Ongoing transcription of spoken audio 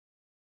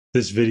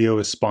This video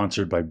is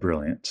sponsored by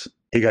Brilliant.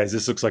 Hey guys,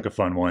 this looks like a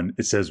fun one.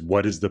 It says,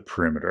 what is the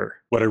perimeter?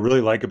 What I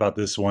really like about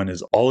this one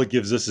is all it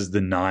gives us is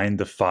the 9,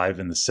 the 5,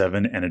 and the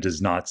 7, and it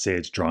does not say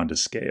it's drawn to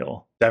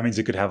scale. That means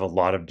it could have a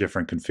lot of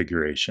different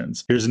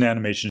configurations. Here's an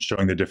animation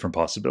showing the different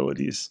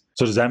possibilities.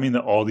 So does that mean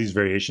that all these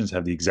variations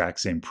have the exact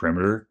same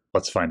perimeter?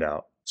 Let's find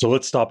out. So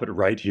let's stop it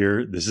right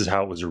here. This is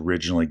how it was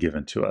originally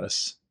given to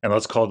us. And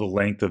let's call the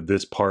length of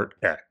this part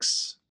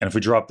x. And if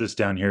we drop this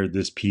down here,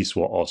 this piece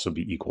will also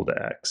be equal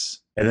to x.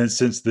 And then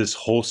since this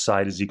whole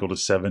side is equal to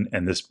 7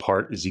 and this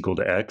part is equal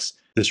to x,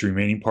 this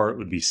remaining part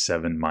would be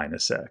 7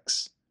 minus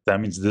x. That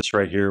means this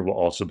right here will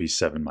also be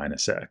 7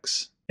 minus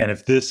x. And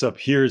if this up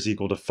here is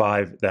equal to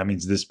 5, that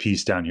means this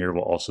piece down here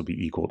will also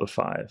be equal to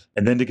 5.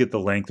 And then to get the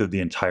length of the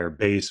entire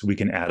base, we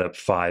can add up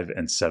 5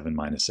 and 7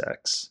 minus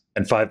x.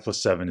 And 5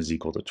 plus 7 is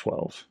equal to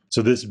 12.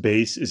 So this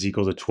base is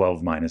equal to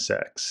 12 minus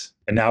x.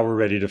 And now we're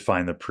ready to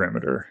find the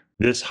perimeter.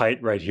 This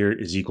height right here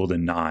is equal to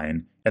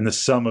 9, and the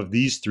sum of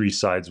these three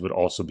sides would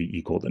also be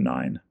equal to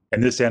 9.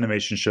 And this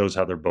animation shows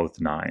how they're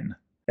both 9.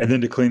 And then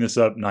to clean this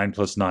up, 9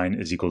 plus 9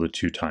 is equal to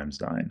 2 times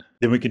 9.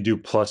 Then we can do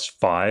plus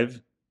 5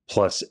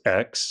 plus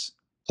x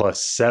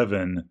plus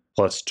 7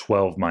 plus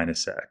 12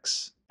 minus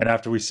x. And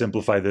after we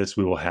simplify this,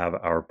 we will have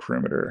our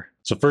perimeter.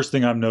 So first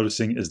thing I'm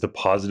noticing is the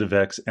positive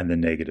x and the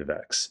negative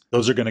x.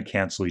 Those are going to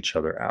cancel each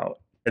other out.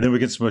 And then we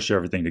can smush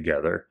everything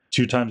together.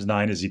 2 times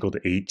 9 is equal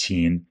to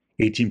 18.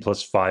 18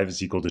 plus 5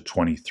 is equal to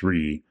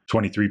 23.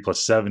 23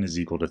 plus 7 is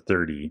equal to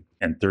 30.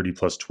 And 30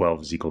 plus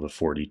 12 is equal to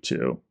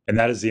 42. And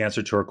that is the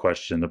answer to our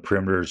question. The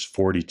perimeter is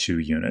 42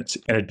 units.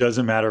 And it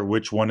doesn't matter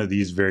which one of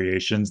these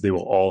variations, they will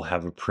all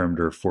have a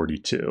perimeter of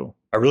 42.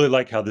 I really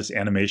like how this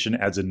animation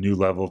adds a new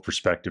level of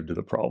perspective to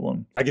the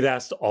problem. I get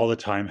asked all the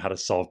time how to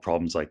solve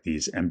problems like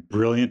these, and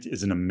Brilliant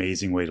is an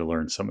amazing way to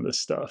learn some of this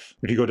stuff.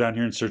 If you go down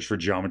here and search for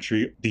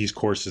geometry, these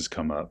courses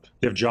come up.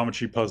 They have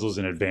geometry puzzles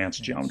and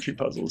advanced geometry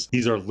puzzles.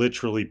 These are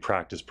literally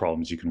practice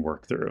problems you can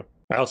work through.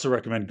 I also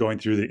recommend going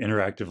through the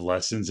interactive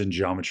lessons in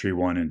Geometry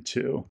 1 and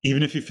 2.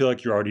 Even if you feel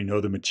like you already know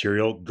the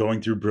material,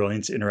 going through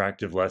Brilliant's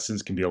interactive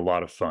lessons can be a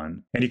lot of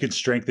fun. And you can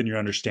strengthen your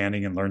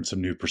understanding and learn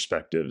some new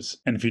perspectives.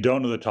 And if you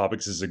don't know the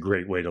topics, this is a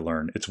great way to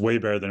learn. It's way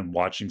better than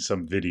watching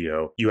some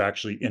video. You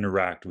actually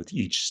interact with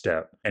each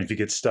step. And if you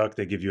get stuck,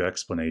 they give you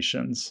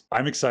explanations.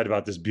 I'm excited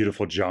about this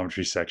beautiful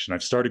geometry section.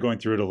 I've started going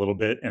through it a little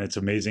bit, and it's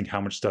amazing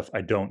how much stuff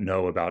I don't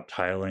know about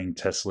tiling,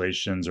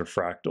 tessellations, or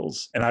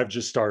fractals. And I've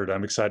just started.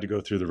 I'm excited to go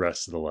through the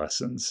rest of the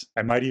lesson.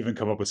 I might even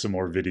come up with some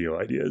more video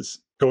ideas.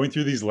 Going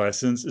through these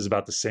lessons is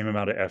about the same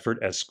amount of effort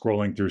as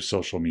scrolling through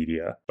social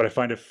media, but I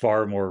find it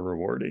far more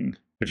rewarding.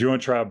 If you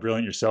want to try out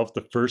Brilliant yourself,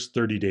 the first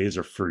 30 days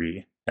are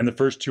free, and the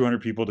first 200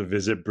 people to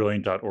visit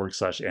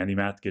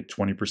brilliant.org/andymath get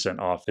 20%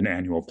 off an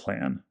annual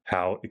plan.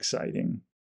 How exciting!